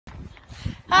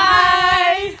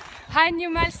Hi! Hi, New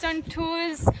Milestone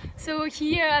Tours. So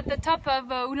here at the top of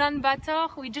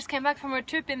Ulaanbaatar, we just came back from a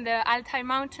trip in the Altai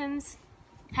mountains.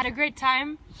 Had a great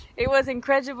time. It was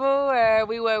incredible.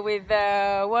 We were with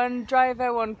one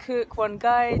driver, one cook, one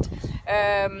guide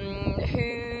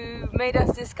who made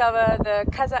us discover the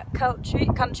Kazakh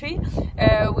country.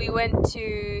 We went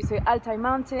to the Altai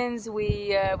mountains,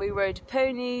 we rode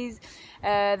ponies,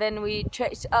 then we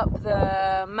trekked up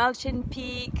the mountain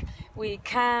peak, we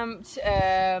camped,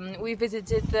 we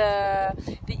visited the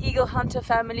eagle hunter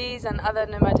families and other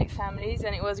nomadic families,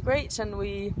 and it was great. And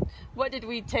what did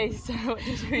we taste?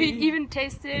 We even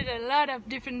tasted a lot of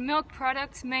different milk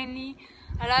products, mainly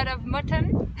a lot of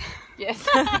mutton. Yes.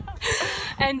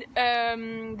 And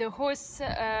the horse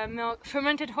milk,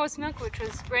 fermented horse milk, which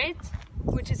was great,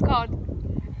 which is called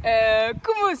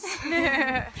Kummus.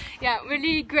 yeah,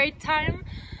 really great time.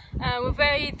 We're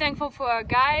very thankful for our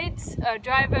guides, our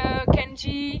driver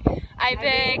Kenji,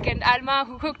 Aibek and Alma,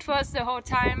 who cooked for us the whole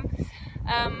time.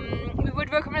 We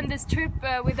would recommend this trip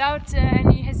without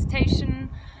any hesitation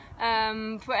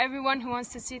for everyone who wants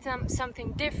to see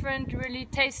something different, really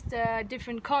taste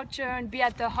different culture and be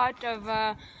at the heart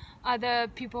of other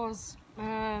people's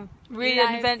Really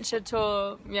life. adventure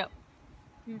tour. Yep.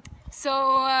 So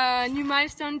New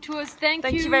Milestone Tours, thank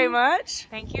you. Thank you very much.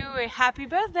 Thank you. Happy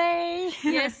birthday.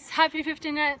 Yes, happy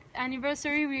 15th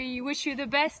anniversary. We wish you the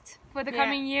best for the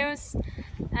coming years,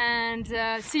 and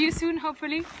see you soon,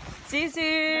 hopefully. See you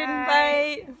soon.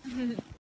 Bye. Bye.